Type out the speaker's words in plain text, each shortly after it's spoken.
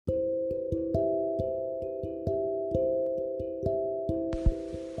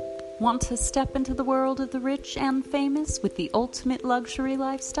Want to step into the world of the rich and famous with the ultimate luxury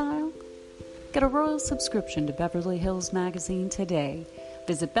lifestyle? Get a royal subscription to Beverly Hills Magazine today.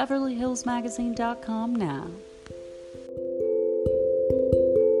 Visit BeverlyHillsMagazine.com now.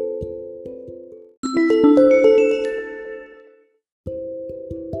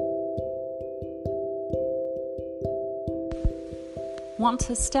 Want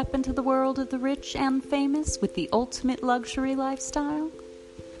to step into the world of the rich and famous with the ultimate luxury lifestyle?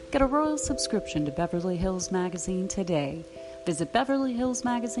 Get a royal subscription to Beverly Hills Magazine today. Visit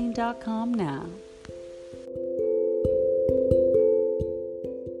BeverlyHillsMagazine.com now.